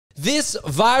This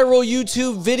viral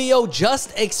YouTube video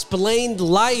just explained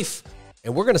life,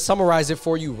 and we're going to summarize it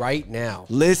for you right now.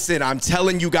 Listen, I'm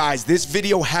telling you guys, this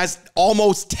video has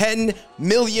almost 10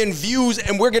 million views,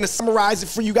 and we're going to summarize it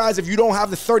for you guys. If you don't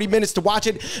have the 30 minutes to watch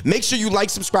it, make sure you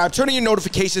like, subscribe, turn on your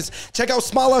notifications. Check out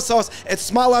Small Out Sauce at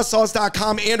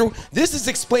smalloutsauce.com. Andrew, this is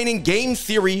explaining game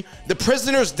theory, the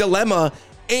prisoner's dilemma,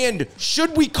 and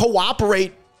should we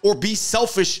cooperate or be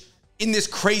selfish in this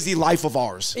crazy life of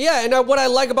ours. Yeah, and what I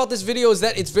like about this video is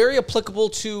that it's very applicable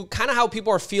to kind of how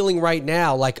people are feeling right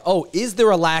now. Like, oh, is there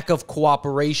a lack of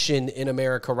cooperation in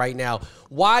America right now?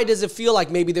 Why does it feel like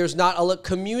maybe there's not a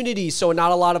community, so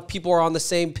not a lot of people are on the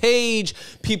same page?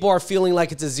 People are feeling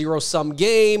like it's a zero-sum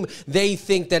game. They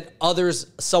think that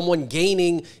someone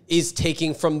gaining is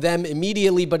taking from them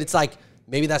immediately, but it's like,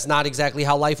 maybe that's not exactly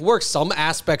how life works. Some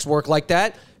aspects work like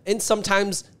that, and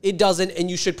sometimes it doesn't,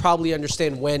 and you should probably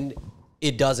understand when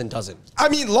it does and doesn't. I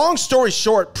mean, long story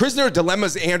short, prisoner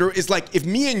dilemmas, Andrew, is like if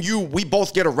me and you, we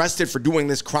both get arrested for doing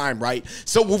this crime, right?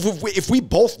 So if we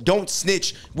both don't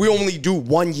snitch, we only do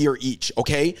 1 year each,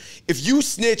 okay? If you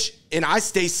snitch and I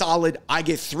stay solid, I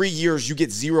get 3 years, you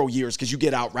get 0 years because you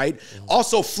get out, right?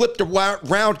 Also flipped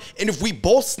around, and if we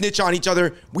both snitch on each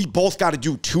other, we both got to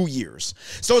do 2 years.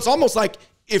 So it's almost like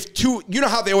if two, you know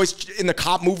how they always, in the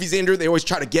cop movies, Andrew, they always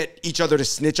try to get each other to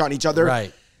snitch on each other?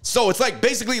 Right. So it's like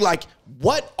basically like,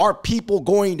 what are people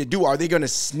going to do? Are they going to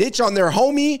snitch on their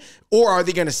homie, or are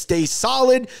they going to stay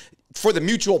solid for the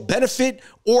mutual benefit?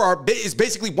 Or is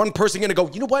basically one person going to go,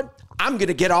 you know what? I'm going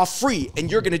to get off free and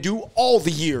you're going to do all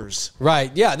the years.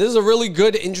 Right. Yeah. This is a really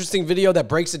good, interesting video that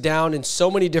breaks it down in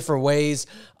so many different ways.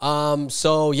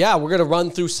 So yeah, we're going to run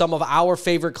through some of our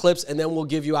favorite clips, and then we'll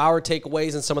give you our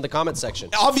takeaways in some of the comment section.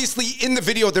 Obviously in the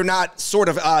video, they're not sort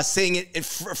of saying it,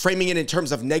 framing it in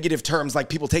terms of negative terms, like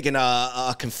people taking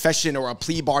a confession or a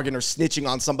plea bargain or snitching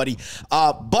on somebody.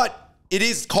 But it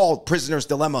is called Prisoner's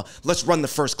Dilemma. Let's run the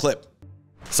first clip.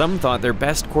 Some thought their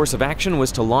best course of action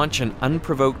was to launch an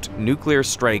unprovoked nuclear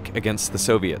strike against the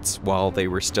Soviets while they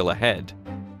were still ahead.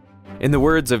 In the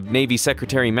words of Navy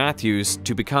Secretary Matthews,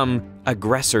 to become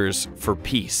aggressors for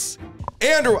peace.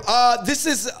 Andrew, this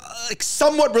is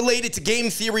somewhat related to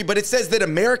game theory, but it says that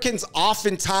Americans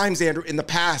oftentimes, Andrew, in the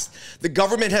past, the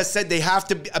government has said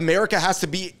America has to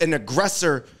be an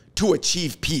aggressor to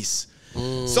achieve peace.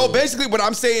 So basically what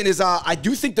I'm saying is I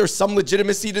do think there's some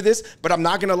legitimacy to this, but I'm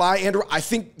not going to lie, Andrew. I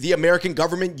think the American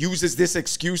government uses this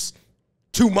excuse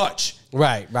too much.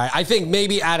 Right, right. I think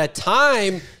maybe at a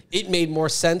time it made more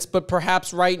sense, but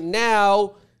perhaps right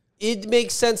now it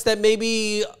makes sense that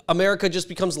maybe America just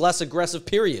becomes less aggressive,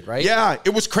 period, right? Yeah,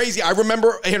 it was crazy. I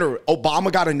remember, Andrew,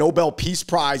 Obama got a Nobel Peace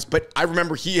Prize, but I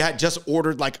remember he had just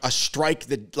ordered like a strike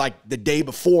the day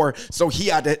before, so he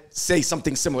had to say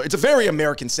something similar. It's a very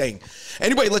American saying.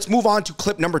 Anyway, let's move on to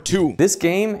clip number 2. This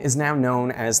game is now known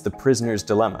as the Prisoner's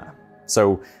Dilemma.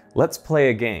 So let's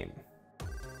play a game.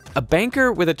 A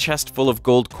banker with a chest full of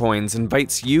gold coins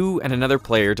invites you and another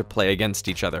player to play against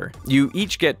each other. You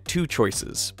each get 2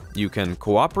 choices. You can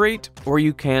cooperate or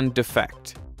you can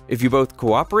defect. If you both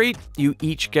cooperate, you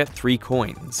each get 3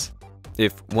 coins.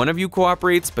 If one of you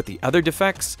cooperates but the other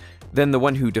defects, then the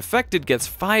one who defected gets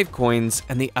 5 coins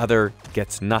and the other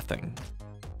gets nothing.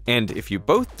 And if you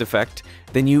both defect,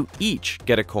 then you each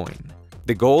get a coin.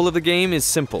 The goal of the game is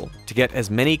simple, to get as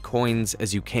many coins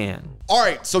as you can. All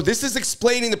right, so this is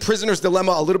explaining the prisoner's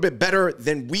dilemma a little bit better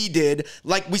than we did.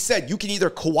 Like we said, you can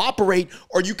either cooperate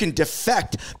or you can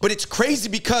defect, but it's crazy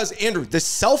because, Andrew, the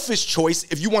selfish choice,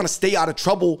 if you want to stay out of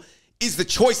trouble, is the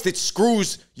choice that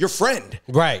screws your friend.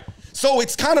 Right. So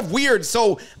it's kind of weird.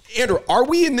 So, Andrew, are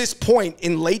we in this point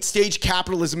in late stage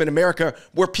capitalism in America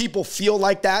where people feel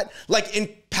like that? Like in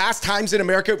past times in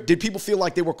America, did people feel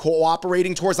like they were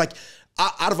cooperating towards like,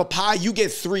 out of a pie, you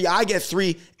get 3, I get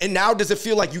 3. And now does it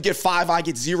feel like you get 5, I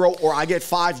get 0, or I get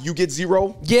 5, you get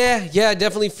 0? Yeah, it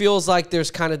definitely feels like there's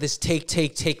kind of this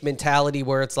take mentality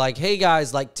where it's like, hey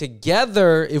guys, like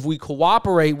together, if we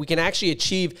cooperate, we can actually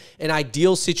achieve an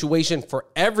ideal situation for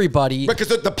everybody. Because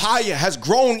the pie has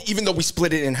grown even though we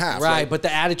split it in half. Right, but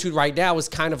the attitude right now is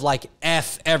kind of like,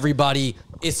 F everybody,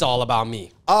 it's all about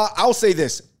me. I'll say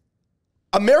this.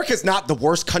 America's not the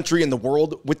worst country in the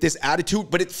world with this attitude,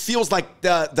 but it feels like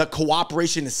the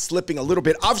cooperation is slipping a little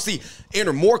bit. Obviously,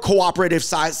 Andrew, more cooperative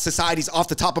societies off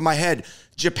the top of my head.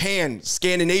 Japan,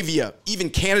 Scandinavia, even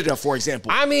Canada, for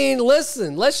example. I mean,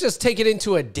 listen, let's just take it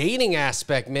into a dating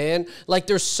aspect, man. Like,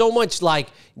 there's so much, like,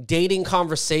 dating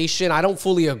conversation. I don't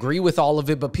fully agree with all of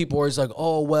it, but people are always like,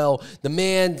 oh, well, the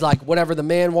man, like, whatever the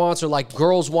man wants, or, like,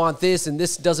 girls want this, and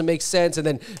this doesn't make sense, and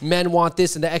then men want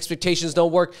this, and the expectations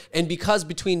don't work. And because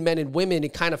between men and women,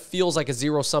 it kind of feels like a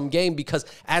zero-sum game, because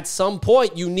at some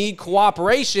point, you need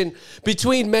cooperation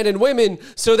between men and women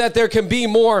so that there can be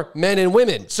more men and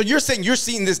women. So you're saying you're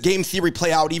seeing this game theory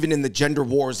play out even in the gender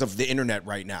wars of the internet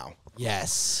right now?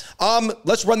 Yes.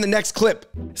 Let's run the next clip.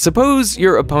 Suppose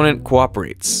your opponent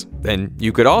cooperates. Then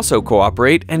you could also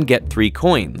cooperate and get 3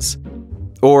 coins.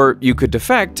 Or you could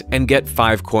defect and get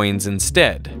 5 coins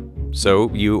instead.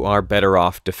 So you are better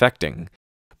off defecting.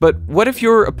 But what if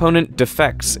your opponent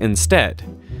defects instead?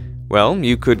 Well,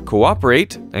 you could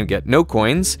cooperate and get no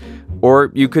coins,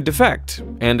 or you could defect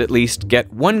and at least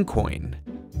get 1 coin.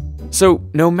 So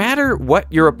no matter what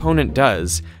your opponent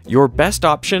does, your best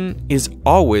option is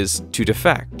always to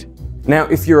defect. Now,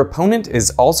 if your opponent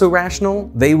is also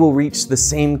rational, they will reach the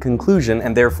same conclusion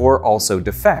and therefore also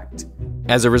defect.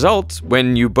 As a result,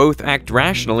 when you both act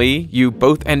rationally, you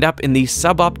both end up in the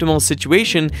suboptimal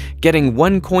situation, getting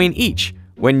 1 coin each,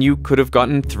 when you could have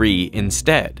gotten 3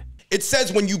 instead. It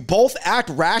says when you both act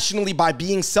rationally by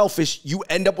being selfish, you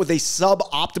end up with a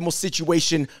suboptimal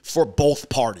situation for both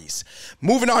parties.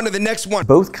 Moving on to the next one.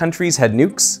 Both countries had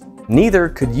nukes, neither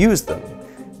could use them.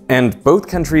 And both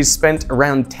countries spent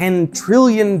around $10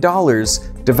 trillion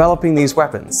developing these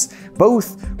weapons.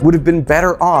 Both would have been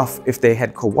better off if they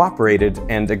had cooperated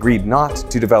and agreed not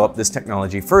to develop this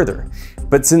technology further.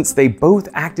 But since they both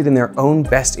acted in their own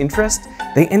best interest,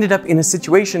 they ended up in a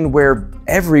situation where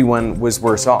everyone was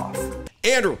worse off.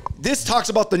 Andrew, this talks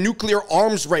about the nuclear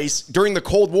arms race during the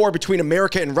Cold War between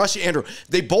America and Russia. Andrew,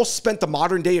 they both spent the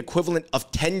modern day equivalent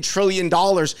of $10 trillion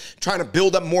trying to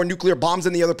build up more nuclear bombs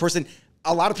than the other person.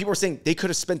 A lot of people are saying they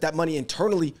could have spent that money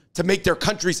internally to make their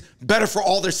countries better for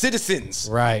all their citizens.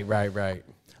 Right.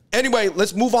 Anyway,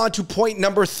 let's move on to point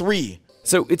number 3.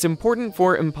 So it's important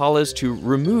for impalas to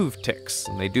remove ticks,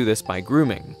 and they do this by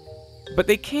grooming. But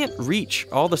they can't reach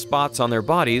all the spots on their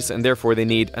bodies, and therefore they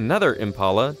need another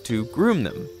impala to groom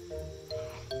them.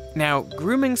 Now,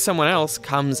 grooming someone else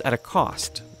comes at a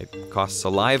cost. It costs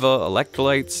saliva,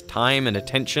 electrolytes, time, and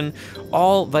attention,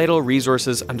 all vital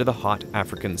resources under the hot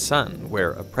African sun,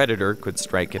 where a predator could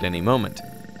strike at any moment.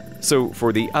 So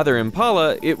for the other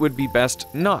impala, it would be best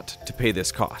not to pay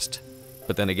this cost.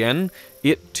 But then again,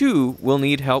 it too will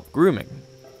need help grooming.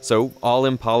 So all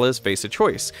impalas face a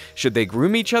choice. Should they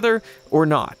groom each other or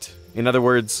not? In other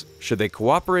words, should they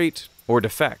cooperate or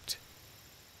defect?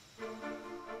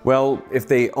 Well, if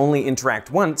they only interact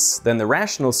once, then the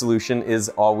rational solution is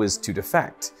always to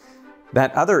defect.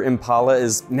 That other impala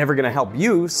is never going to help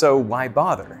you, so why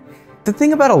bother? The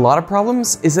thing about a lot of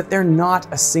problems is that they're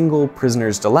not a single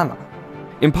prisoner's dilemma.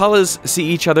 Impalas see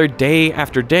each other day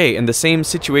after day, and the same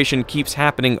situation keeps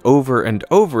happening over and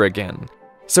over again.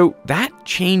 So that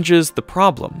changes the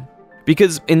problem.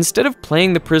 Because instead of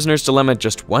playing the prisoner's dilemma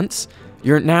just once,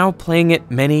 you're now playing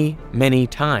it many, many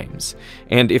times.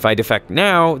 And if I defect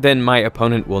now, then my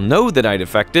opponent will know that I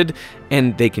defected,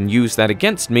 and they can use that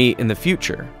against me in the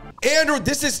future. Andrew,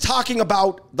 this is talking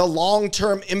about the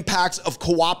long-term impacts of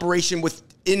cooperation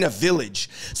within a village.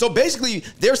 So basically,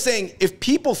 they're saying if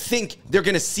people think they're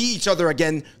gonna see each other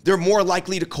again, they're more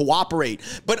likely to cooperate.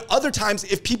 But other times,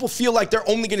 if people feel like they're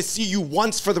only gonna see you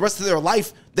once for the rest of their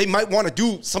life, they might want to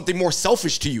do something more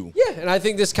selfish to you. Yeah, and I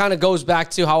think this kind of goes back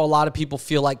to how a lot of people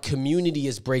feel like community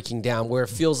is breaking down, where it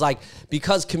feels like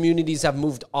because communities have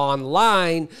moved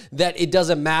online, that it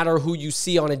doesn't matter who you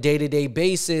see on a day-to-day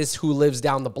basis, who lives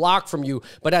down the block from you.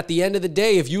 But at the end of the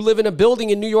day, if you live in a building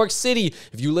in New York City,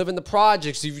 if you live in the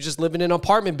projects, if you just live in an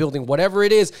apartment building, whatever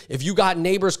it is, if you got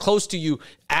neighbors close to you,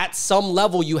 at some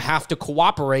level, you have to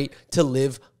cooperate to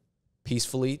live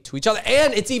peacefully to each other.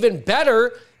 And it's even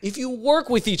better if you work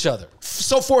with each other.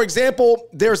 So for example,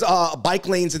 there's bike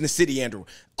lanes in the city, Andrew.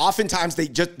 Oftentimes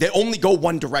they only go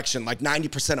one direction, like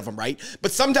 90% of them, right?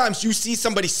 But sometimes you see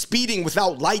somebody speeding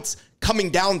without lights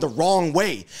coming down the wrong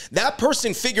way. That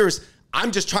person figures,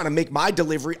 I'm just trying to make my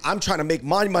delivery. I'm trying to make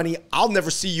my money. I'll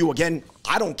never see you again.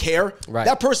 I don't care. Right.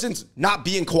 That person's not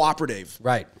being cooperative.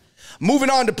 Right. Moving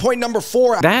on to point number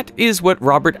 4. That is what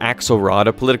Robert Axelrod,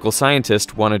 a political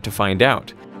scientist, wanted to find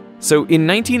out. So in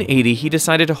 1980, he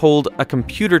decided to hold a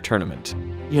computer tournament.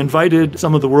 He invited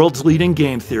some of the world's leading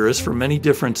game theorists from many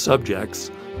different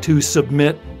subjects to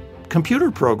submit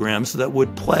computer programs that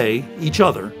would play each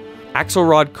other.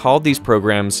 Axelrod called these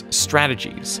programs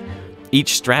strategies.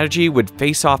 Each strategy would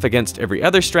face off against every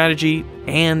other strategy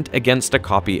and against a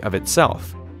copy of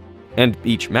itself. And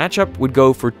each matchup would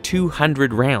go for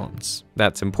 200 rounds.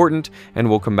 That's important, and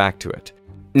we'll come back to it.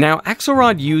 Now,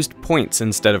 Axelrod used points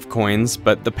instead of coins,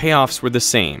 but the payoffs were the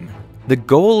same. The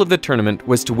goal of the tournament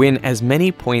was to win as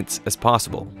many points as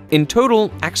possible. In total,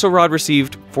 Axelrod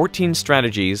received 14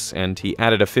 strategies, and he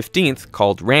added a 15th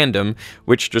called Random,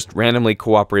 which just randomly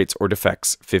cooperates or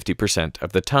defects 50%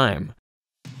 of the time.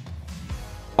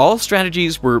 All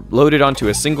strategies were loaded onto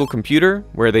a single computer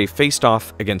where they faced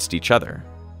off against each other.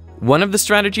 One of the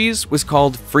strategies was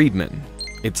called Friedman.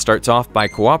 It starts off by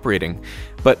cooperating,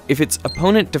 but if its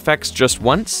opponent defects just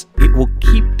once, it will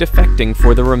keep defecting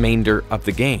for the remainder of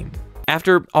the game.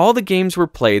 After all the games were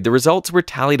played, the results were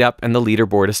tallied up and the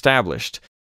leaderboard established.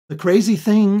 The crazy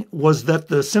thing was that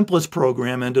the simplest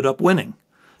program ended up winning,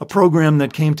 a program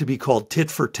that came to be called Tit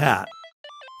for Tat.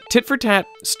 Tit for Tat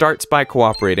starts by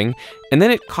cooperating, and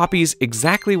then it copies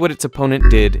exactly what its opponent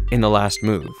did in the last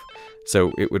move.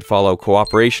 So it would follow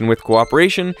cooperation with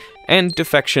cooperation and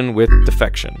defection with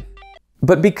defection.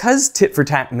 But because Tit for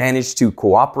Tat managed to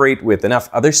cooperate with enough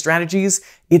other strategies,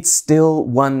 it still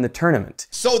won the tournament.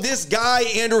 So this guy,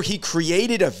 Andrew, he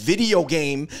created a video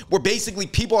game where basically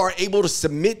people are able to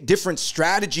submit different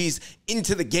strategies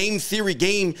into the game theory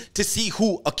game to see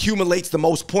who accumulates the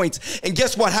most points. And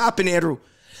guess what happened, Andrew?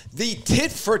 The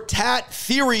Tit for Tat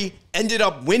theory ended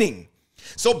up winning.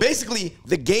 So basically,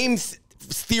 the game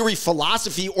theory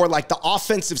philosophy, or like the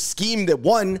offensive scheme that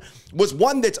won, was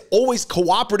one that's always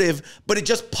cooperative, but it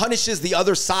just punishes the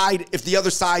other side if the other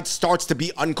side starts to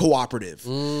be uncooperative.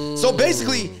 So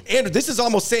basically, Andrew, this is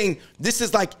almost saying this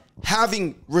is like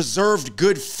having reserved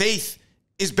good faith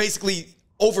is basically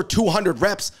over 200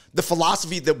 reps, the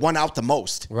philosophy that won out the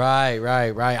most. Right.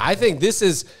 I think this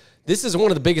is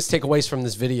one of the biggest takeaways from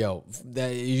this video.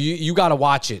 You got to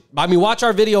watch it. I mean, watch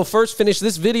our video first, finish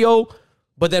this video,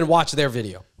 but then watch their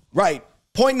video. Right.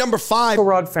 Point number 5.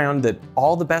 Axelrod found that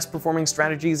all the best performing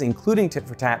strategies, including Tit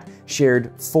for Tat,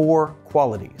 shared 4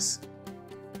 qualities.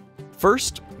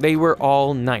 First, they were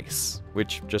all nice,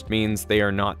 which just means they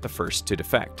are not the first to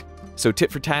defect. So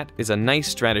Tit for Tat is a nice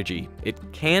strategy. It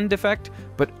can defect,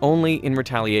 but only in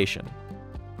retaliation.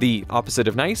 The opposite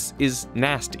of nice is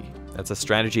nasty. That's a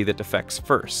strategy that defects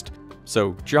first.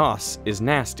 So Joss is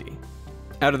nasty.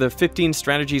 Out of the 15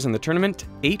 strategies in the tournament,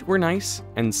 8 were nice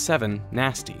and 7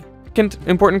 nasty. Second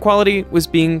important quality was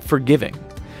being forgiving.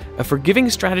 A forgiving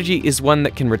strategy is one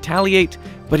that can retaliate,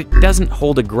 but it doesn't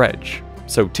hold a grudge.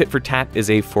 So Tit for Tat is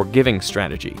a forgiving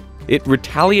strategy. It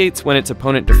retaliates when its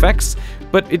opponent defects,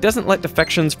 but it doesn't let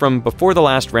defections from before the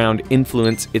last round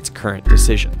influence its current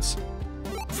decisions.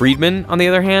 Friedman, on the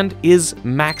other hand, is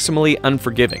maximally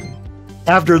unforgiving.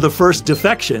 After the first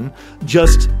defection,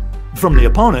 just from the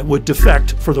opponent would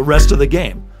defect for the rest of the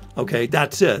game. Okay,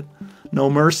 that's it. No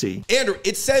mercy. Andrew,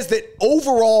 it says that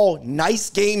overall, nice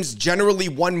games generally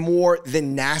won more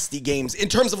than nasty games. In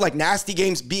terms of like nasty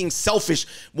games being selfish,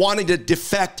 wanting to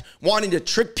defect, wanting to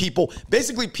trick people.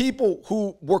 Basically, people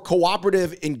who were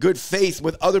cooperative in good faith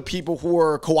with other people who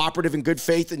were cooperative in good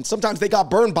faith, and sometimes they got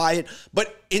burned by it,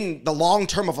 but in the long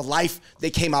term of a life, they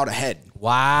came out ahead.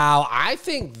 Wow. I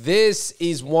think this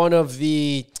is one of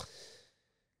the...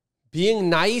 Being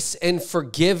nice and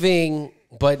forgiving,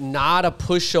 but not a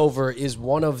pushover, is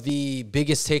one of the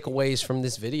biggest takeaways from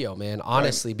this video, man,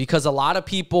 honestly. Right. Because a lot of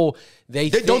people,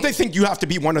 don't they think you have to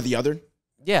be one or the other?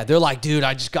 Yeah, they're like, dude,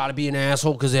 I just got to be an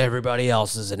asshole because everybody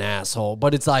else is an asshole.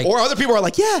 But it's like... Or other people are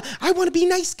like, yeah, I want to be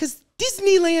nice because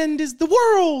Disneyland is the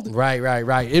world.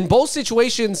 Right. In both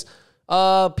situations...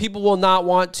 people will not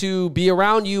want to be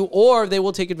around you, or they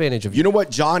will take advantage of you. You know what?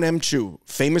 John M. Chu,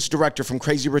 famous director from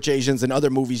Crazy Rich Asians and other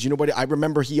movies, you know what? I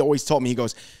remember he always told me, he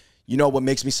goes, you know what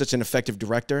makes me such an effective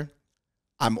director?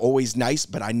 I'm always nice,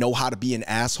 but I know how to be an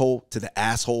asshole to the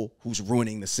asshole who's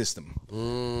ruining the system.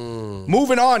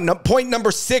 Moving on, point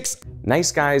number 6.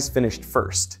 Nice guys finished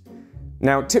first.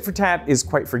 Now, Tit for Tat is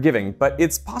quite forgiving, but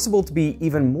it's possible to be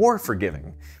even more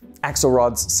forgiving.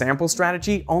 Axelrod's sample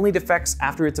strategy only defects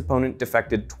after its opponent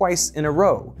defected twice in a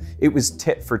row. It was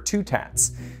Tit for 2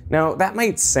 tats. Now, that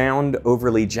might sound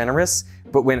overly generous,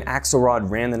 but when Axelrod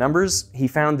ran the numbers, he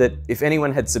found that if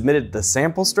anyone had submitted the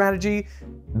sample strategy,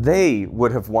 they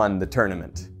would have won the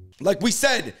tournament. Like we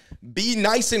said, be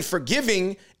nice and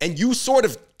forgiving, and you sort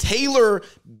of tailor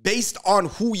based on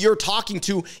who you're talking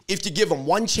to if you give them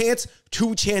 1 chance,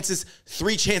 2 chances,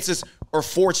 3 chances, or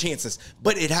 4 chances.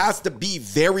 But it has to be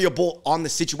variable on the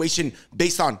situation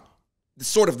based on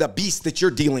sort of the beast that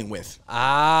you're dealing with.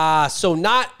 So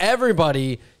not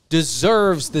everybody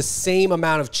deserves the same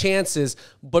amount of chances,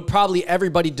 but probably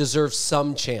everybody deserves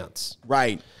some chance.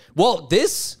 Right. Well,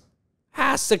 this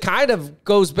has to kind of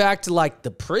goes back to like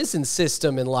the prison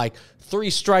system and like 3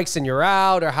 strikes and you're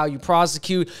out, or how you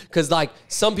prosecute. Because like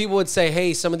some people would say,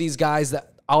 hey, some of these guys that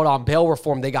out on bail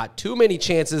reform, they got too many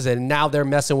chances and now they're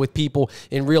messing with people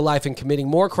in real life and committing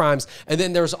more crimes. And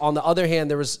then there's, on the other hand,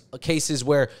 there was cases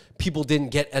where people didn't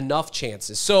get enough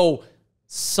chances. So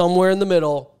somewhere in the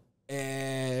middle,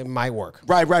 it might work.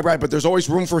 Right. But there's always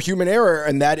room for human error,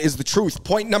 and that is the truth.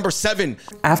 Point number 7.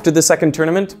 After the second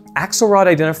tournament, Axelrod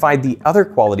identified the other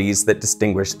qualities that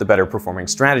distinguish the better performing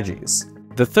strategies.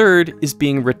 The third is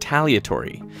being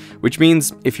retaliatory, which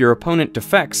means if your opponent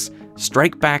defects,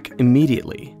 strike back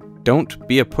immediately. Don't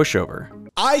be a pushover.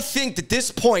 I think that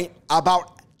this point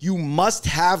about you must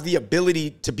have the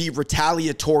ability to be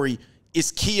retaliatory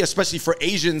is key, especially for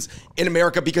Asians in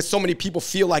America, because so many people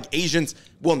feel like Asians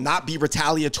will not be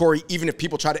retaliatory even if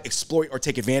people try to exploit or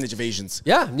take advantage of Asians.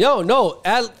 Yeah, no.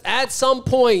 At some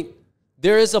point,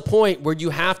 there is a point where you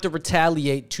have to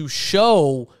retaliate to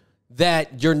show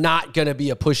that you're not going to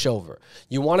be a pushover.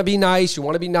 You want to be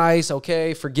nice,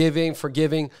 okay,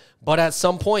 forgiving, but at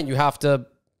some point you have to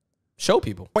show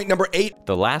people. Point number 8.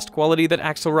 The last quality that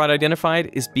Axelrod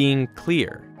identified is being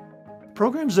clear.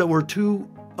 Programs that were too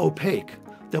opaque,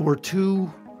 that were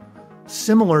too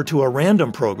similar to a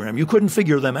random program, you couldn't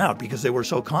figure them out because they were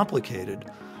so complicated.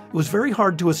 It was very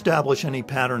hard to establish any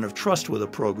pattern of trust with a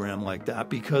program like that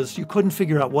because you couldn't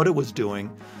figure out what it was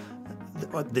doing.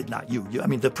 Not you. I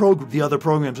mean, the other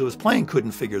programs it was playing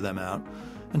couldn't figure them out.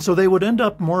 And so they would end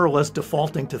up more or less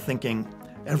defaulting to thinking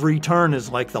every turn is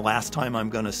like the last time I'm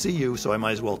going to see you, so I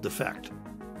might as well defect.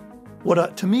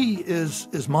 What to me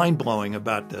is mind-blowing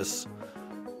about this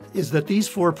is that these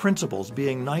 4 principles,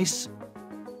 being nice,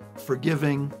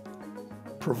 forgiving,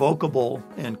 provocable,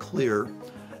 and clear,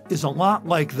 is a lot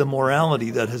like the morality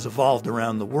that has evolved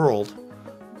around the world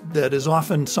that is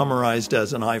often summarized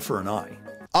as an eye for an eye.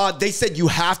 They said you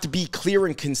have to be clear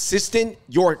and consistent.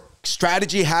 Your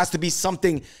strategy has to be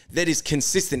something that is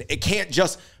consistent. It can't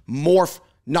just morph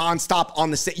nonstop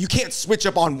on the same. You can't switch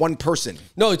up on one person.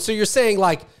 No, so you're saying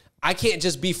like, I can't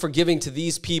just be forgiving to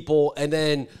these people and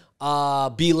then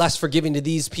be less forgiving to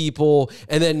these people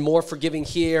and then more forgiving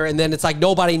here. And then it's like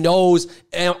nobody knows.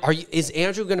 Is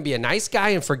Andrew going to be a nice guy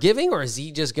and forgiving, or is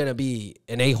he just going to be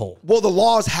an a-hole? Well, the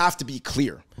laws have to be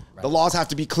clear. The laws have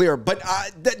to be clear, but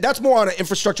that's more on an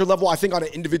infrastructure level. I think on an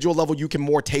individual level, you can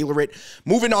more tailor it.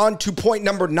 Moving on to point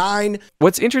number 9.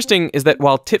 What's interesting is that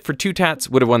while Tit for Two Tats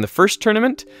would have won the first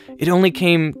tournament, it only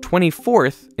came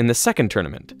 24th in the second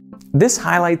tournament. This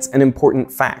highlights an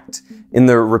important fact. In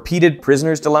the repeated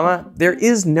prisoner's dilemma, there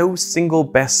is no single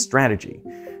best strategy.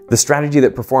 The strategy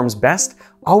that performs best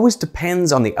always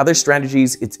depends on the other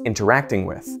strategies it's interacting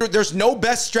with. There's no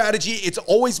best strategy. It's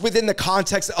always within the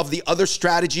context of the other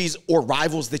strategies or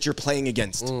rivals that you're playing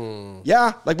against.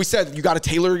 Yeah, like we said, you got to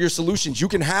tailor your solutions. You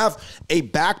can have a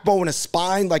backbone, a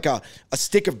spine, like a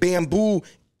stick of bamboo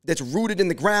that's rooted in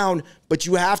the ground, but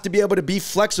you have to be able to be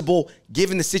flexible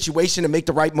given the situation and make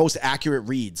the right, most accurate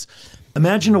reads.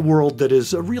 Imagine a world that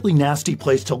is a really nasty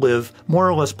place to live, more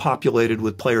or less populated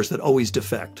with players that always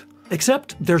defect.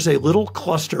 Except there's a little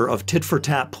cluster of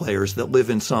tit-for-tat players that live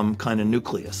in some kind of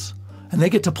nucleus. And they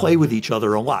get to play with each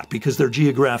other a lot because they're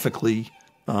geographically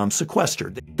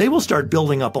sequestered. They will start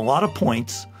building up a lot of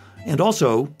points, and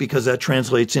also, because that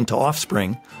translates into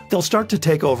offspring, they'll start to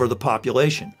take over the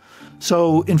population.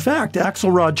 So, in fact,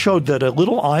 Axelrod showed that a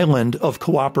little island of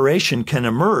cooperation can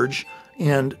emerge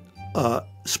and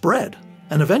spread,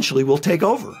 and eventually will take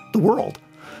over the world.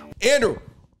 Andrew,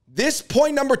 this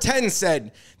point number 10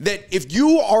 said that if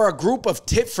you are a group of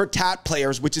tit-for-tat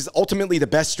players, which is ultimately the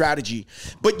best strategy,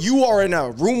 but you are in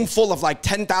a room full of like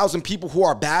 10,000 people who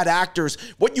are bad actors,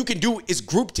 what you can do is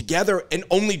group together and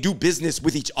only do business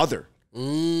with each other.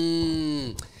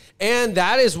 And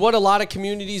that is what a lot of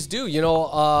communities do, you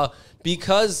know,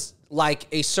 because like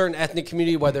a certain ethnic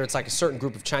community, whether it's like a certain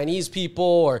group of Chinese people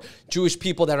or Jewish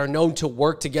people that are known to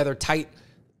work together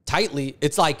tightly,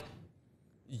 it's like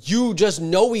you just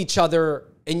know each other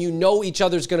and you know each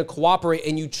other's going to cooperate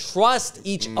and you trust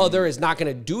each other is not going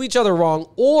to do each other wrong,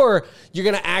 or you're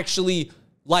going to actually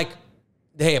like,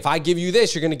 hey, if I give you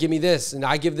this, you're going to give me this, and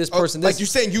I give this person this. Like you're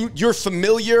saying, you're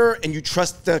familiar and you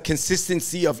trust the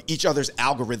consistency of each other's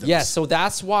algorithms. Yes, so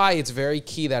that's why it's very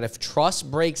key that if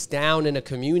trust breaks down in a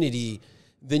community,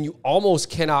 then you almost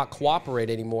cannot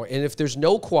cooperate anymore. And if there's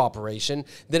no cooperation,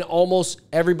 then almost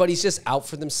everybody's just out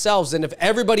for themselves. And if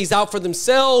everybody's out for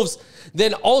themselves,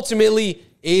 then ultimately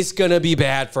it's going to be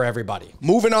bad for everybody.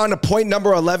 Moving on to point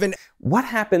number 11. What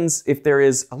happens if there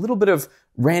is a little bit of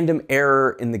random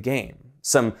error in the game?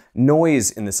 Some noise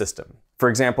in the system. For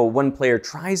example, one player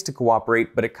tries to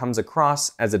cooperate, but it comes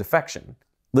across as a defection.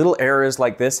 Little errors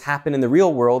like this happen in the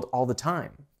real world all the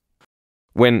time.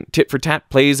 When tit for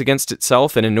tat plays against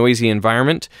itself in a noisy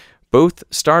environment, both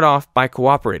start off by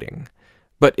cooperating.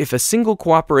 But if a single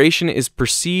cooperation is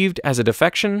perceived as a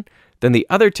defection, then the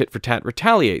other tit for tat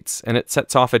retaliates, and it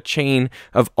sets off a chain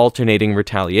of alternating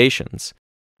retaliations.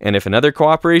 And if another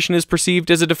cooperation is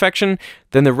perceived as a defection,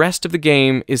 then the rest of the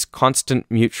game is constant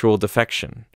mutual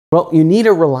defection. Well, you need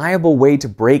a reliable way to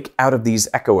break out of these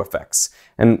echo effects.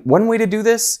 And one way to do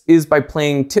this is by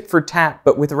playing tit for tat,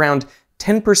 but with around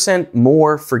 10%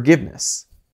 more forgiveness.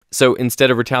 So instead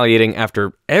of retaliating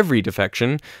after every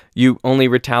defection, you only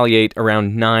retaliate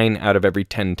around 9 out of every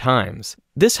 10 times.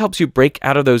 This helps you break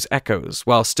out of those echoes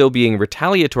while still being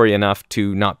retaliatory enough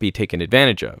to not be taken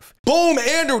advantage of. Boom,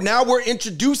 Andrew, now we're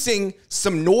introducing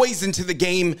some noise into the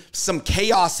game, some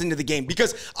chaos into the game.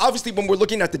 Because obviously when we're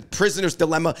looking at the prisoner's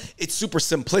dilemma, it's super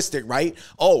simplistic, right?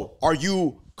 Oh, are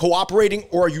you cooperating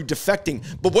or are you defecting?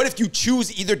 But what if you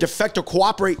choose either defect or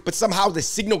cooperate, but somehow the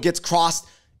signal gets crossed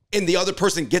and the other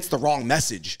person gets the wrong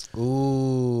message?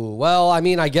 Ooh, well, I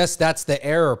mean, I guess that's the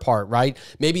error part, right?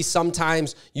 Maybe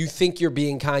sometimes you think you're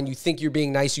being kind, you think you're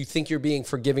being nice, you think you're being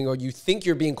forgiving, or you think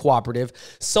you're being cooperative.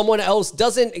 Someone else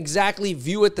doesn't exactly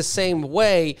view it the same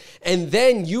way, and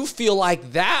then you feel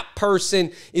like that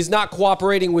person is not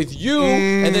cooperating with you,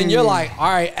 and then you're like,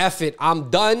 all right, F it, I'm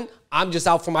done. I'm just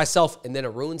out for myself, and then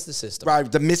it ruins the system.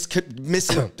 Right, the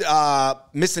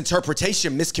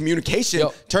misinterpretation,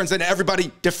 miscommunication turns into everybody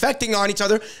defecting on each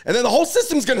other, and then the whole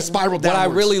system's gonna spiral downwards.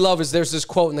 What I really love is there's this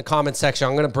quote in the comment section.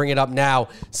 I'm gonna bring it up now.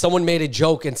 Someone made a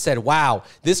joke and said, wow,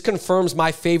 this confirms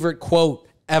my favorite quote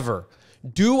ever.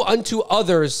 Do unto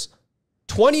others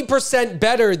 20%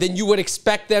 better than you would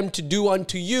expect them to do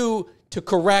unto you to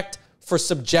correct for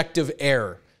subjective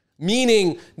error.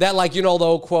 Meaning that, like, you know, the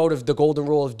old quote of the golden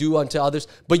rule of do unto others,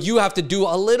 but you have to do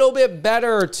a little bit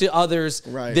better to others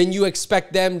than you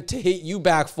expect them to hit you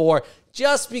back for,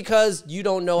 just because you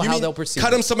don't know how they'll perceive it.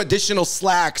 Cut them some additional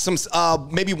slack, some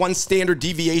maybe one standard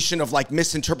deviation of like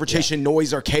misinterpretation,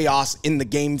 noise, or chaos in the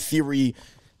game theory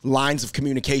lines of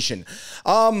communication.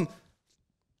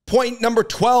 Point number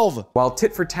 12. While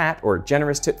tit for tat, or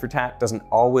generous tit for tat, doesn't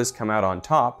always come out on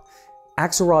top,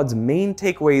 Axelrod's main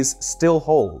takeaways still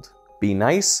hold. Be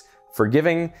nice,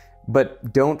 forgiving,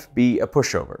 but don't be a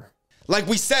pushover. Like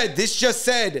we said, this just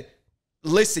said,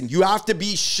 listen, you have to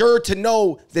be sure to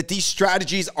know that these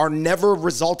strategies are never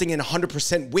resulting in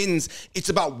 100% wins. It's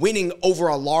about winning over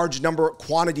a large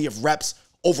quantity of reps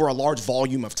over a large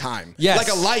volume of time. Yes. Like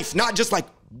a life, not just like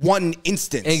one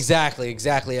instance. Exactly,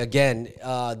 exactly. Again,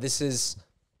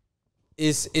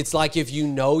 it's like if you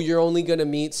know you're only going to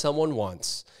meet someone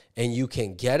once, and you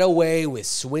can get away with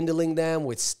swindling them,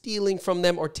 with stealing from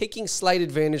them, or taking slight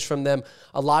advantage from them,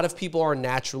 a lot of people are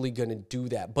naturally going to do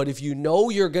that. But if you know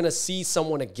you're going to see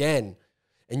someone again,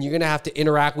 and you're going to have to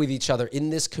interact with each other in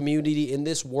this community, in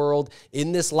this world,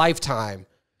 in this lifetime,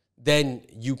 then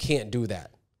you can't do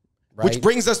that. Right? Which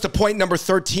brings us to point number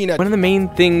 13. One of the main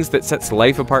things that sets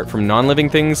life apart from non-living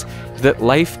things is that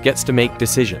life gets to make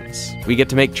decisions. We get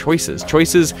to make choices.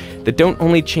 Choices that don't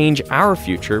only change our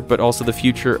future, but also the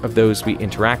future of those we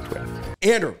interact with.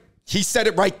 Andrew, he said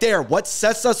it right there. What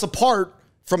sets us apart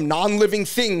from non-living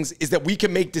things is that we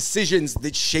can make decisions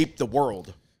that shape the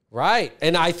world. Right.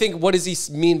 And I think, what does he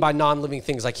mean by non-living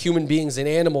things? Like human beings and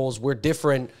animals, we're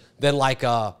different than like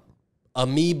a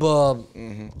amoeba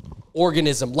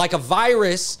organism. Like a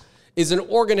virus is an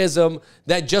organism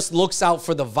that just looks out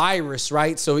for the virus,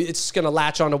 right? So it's just going to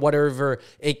latch onto whatever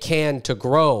it can to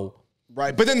grow.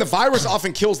 Right. But then the virus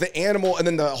often kills the animal, and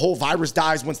then the whole virus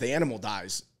dies once the animal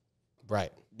dies.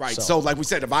 Right. Right. So like we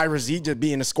said, the virus, he just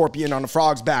being a scorpion on a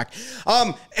frog's back.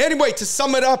 Anyway, to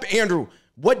sum it up, Andrew,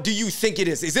 what do you think it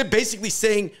is? Is it basically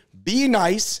saying be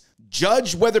nice,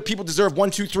 judge whether people deserve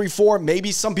 1, 2, 3, 4?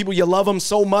 Maybe some people you love them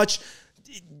so much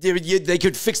they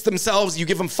could fix themselves. You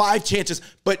give them 5 chances,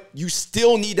 but you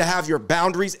still need to have your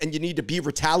boundaries, and you need to be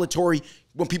retaliatory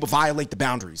when people violate the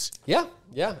boundaries. Yeah,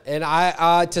 yeah.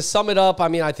 And to sum it up, I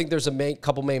mean, I think there's a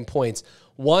couple main points.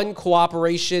 One,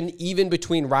 cooperation, even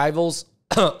between rivals,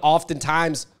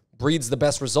 oftentimes breeds the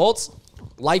best results.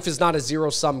 Life is not a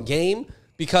zero-sum game,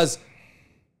 because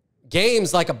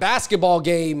games like a basketball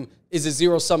game is a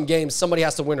zero-sum game. Somebody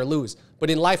has to win or lose.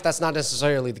 But in life, that's not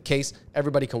necessarily the case.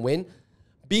 Everybody can win.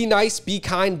 Be nice, be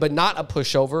kind, but not a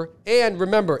pushover. And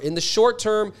remember, in the short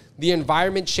term, the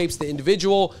environment shapes the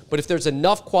individual, but if there's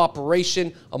enough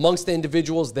cooperation amongst the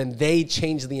individuals, then they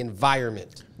change the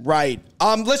environment. Right.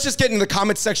 Let's just get into the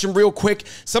comment section real quick.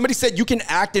 Somebody said you can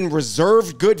act in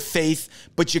reserved good faith,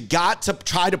 but you got to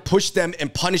try to push them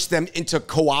and punish them into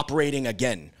cooperating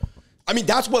again. I mean,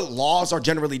 that's what laws are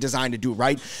generally designed to do,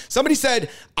 right? Somebody said,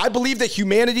 I believe that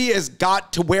humanity has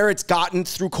got to where it's gotten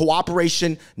through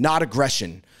cooperation, not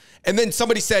aggression. And then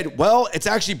somebody said, well, it's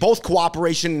actually both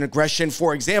cooperation and aggression.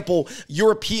 For example,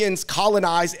 Europeans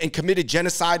colonized and committed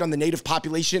genocide on the native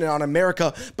population and on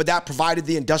America, but that provided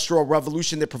the Industrial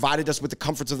Revolution that provided us with the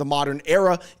comforts of the modern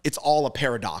era. It's all a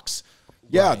paradox.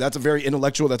 Yeah, right. That's a very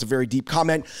intellectual, that's a very deep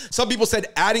comment. Some people said,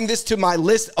 adding this to my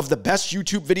list of the best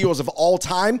YouTube videos of all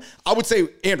time, I would say,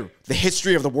 Andrew, the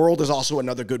history of the world is also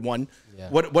another good one. Yeah.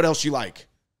 What else you like?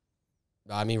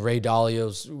 I mean, Ray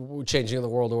Dalio's Changing the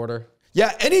World Order.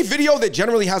 Yeah, any video that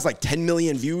generally has like 10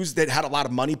 million views that had a lot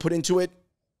of money put into it,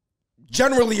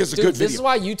 generally is a good video. This is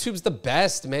why YouTube's the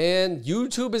best, man.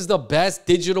 YouTube is the best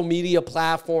digital media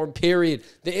platform, period.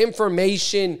 The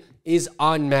information is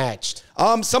unmatched.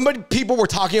 People were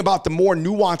talking about the more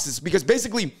nuances because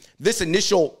basically this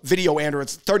initial video, Andrew,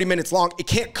 it's 30 minutes long. It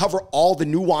can't cover all the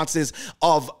nuances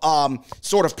of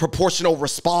sort of proportional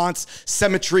response,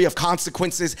 symmetry of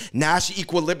consequences, Nash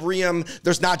equilibrium.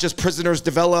 There's not just prisoners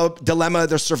dilemma,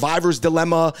 there's survivor's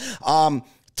dilemma.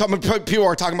 People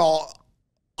are talking about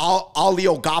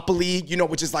oligopoly, you know,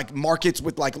 which is like markets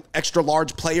with like extra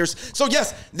large players. So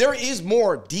yes, there is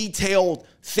more detailed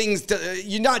things.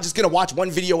 You're not just going to watch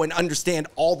one video and understand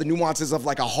all the nuances of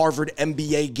like a Harvard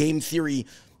MBA game theory,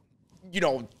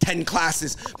 10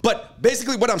 classes. But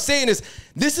basically what I'm saying is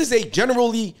this is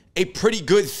generally a pretty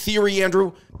good theory,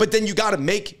 Andrew, but then you got to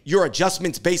make your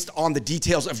adjustments based on the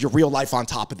details of your real life on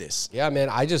top of this. Yeah, man,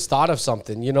 I just thought of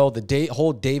something. The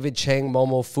whole David Chang,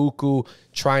 Momofuku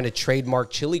trying to trademark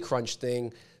Chili Crunch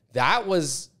thing, that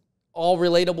was all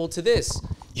relatable to this.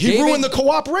 He ruined the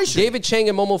cooperation. David Chang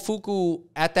and Momofuku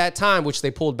at that time, which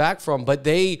they pulled back from, but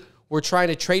they were trying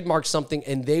to trademark something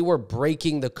and they were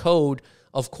breaking the code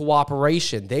of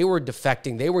cooperation. They were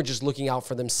defecting. They were just looking out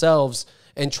for themselves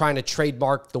and trying to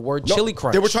trademark the word Chili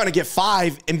Crunch. They were trying to get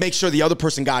 5 and make sure the other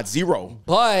person got 0.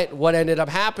 But what ended up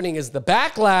happening is the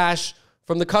backlash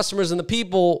from the customers and the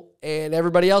people, and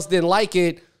everybody else didn't like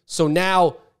it. So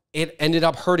now it ended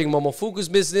up hurting Momofuku's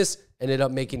business, ended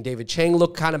up making David Chang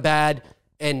look kind of bad,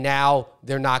 and now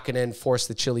they're not going to enforce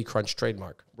the Chili Crunch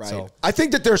trademark. Right. So I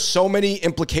think that there's so many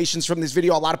implications from this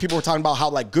video. A lot of people were talking about how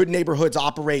like good neighborhoods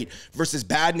operate versus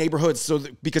bad neighborhoods. So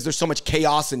because there's so much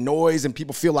chaos and noise and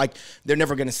people feel like they're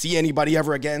never going to see anybody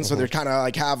ever again. So they're kind of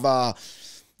like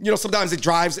sometimes it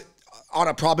drives on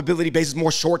a probability basis,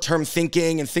 more short-term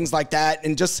thinking and things like that.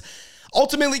 And just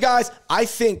ultimately, guys, I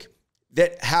think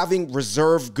that having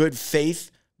reserved good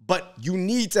faith, but you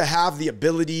need to have the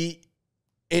ability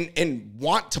and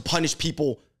want to punish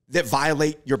people that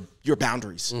violate your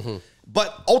boundaries.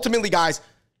 But ultimately, guys,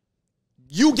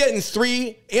 you getting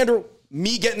 3, Andrew,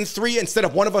 me getting 3 instead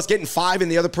of one of us getting 5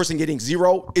 and the other person getting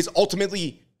 0 is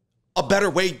ultimately a better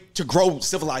way to grow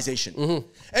civilization.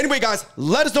 Anyway, guys,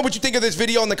 let us know what you think of this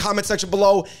video in the comment section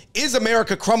below. Is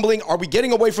America crumbling? Are we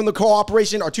getting away from the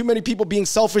cooperation? Are too many people being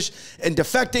selfish and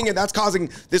defecting, and that's causing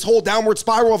this whole downward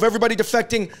spiral of everybody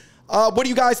defecting? What do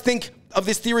you guys think of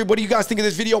this theory? What do you guys think of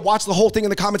this video? Watch the whole thing in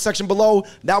the comment section below.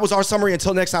 That was our summary.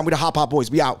 Until next time, we the Hop Hop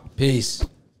Boys. We out. Peace.